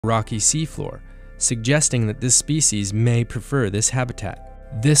rocky seafloor, suggesting that this species may prefer this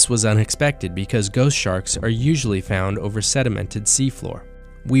habitat. This was unexpected because ghost sharks are usually found over sedimented seafloor.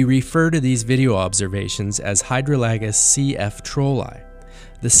 We refer to these video observations as Hydrolagus CF trolli.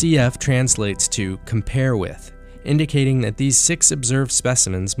 The CF translates to compare with, indicating that these 6 observed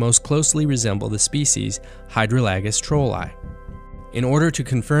specimens most closely resemble the species Hydrolagus trolli. In order to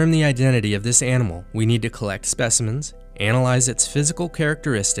confirm the identity of this animal, we need to collect specimens, analyze its physical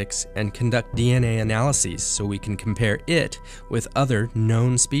characteristics, and conduct DNA analyses so we can compare it with other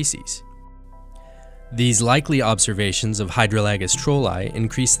known species. These likely observations of Hydrolagus trolli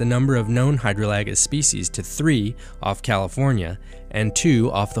increase the number of known Hydrolagus species to 3 off California and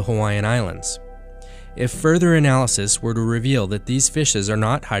 2 off the Hawaiian Islands. If further analysis were to reveal that these fishes are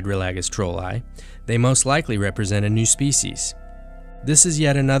not Hydrolagus trolli, they most likely represent a new species. This is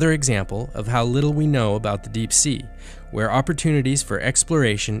yet another example of how little we know about the deep sea, where opportunities for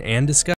exploration and discovery